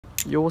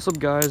Yo, what's up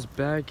guys,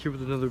 back here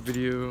with another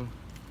video.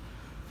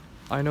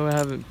 I know I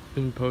haven't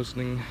been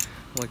posting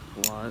like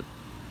a lot,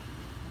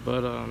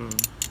 but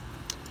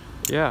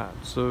yeah,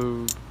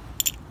 so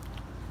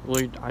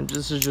really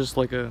this is just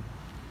like a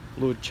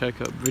little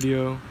checkup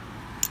video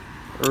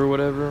or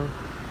whatever.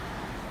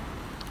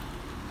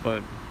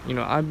 But you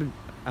know, I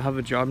have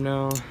a job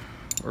now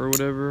or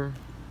whatever,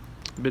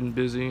 been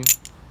busy,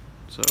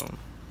 so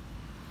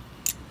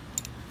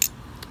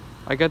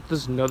I got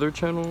this another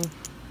channel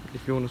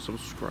if you want to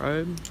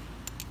subscribe,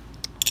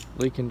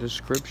 link in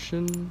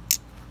description.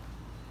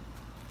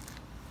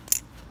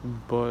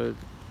 But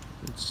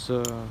it's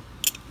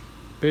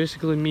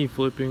basically me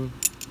flipping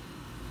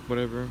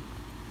whatever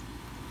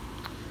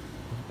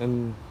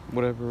and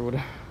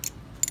whatever.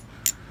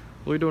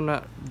 Really do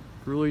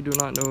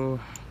not know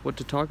what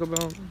to talk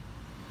about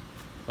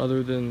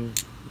other than,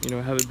 you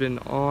know, haven't been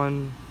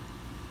on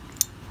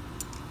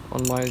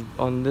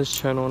this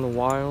channel in a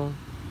while.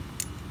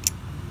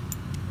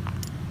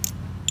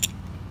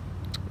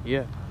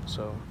 Yeah,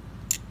 so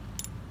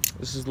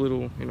this is a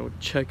little, you know,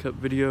 checkup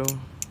video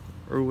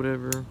or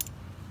whatever.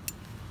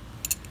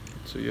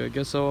 So yeah, I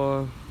guess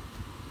I'll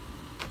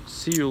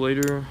see you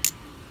later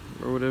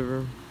or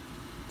whatever.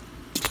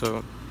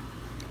 So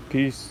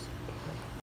peace.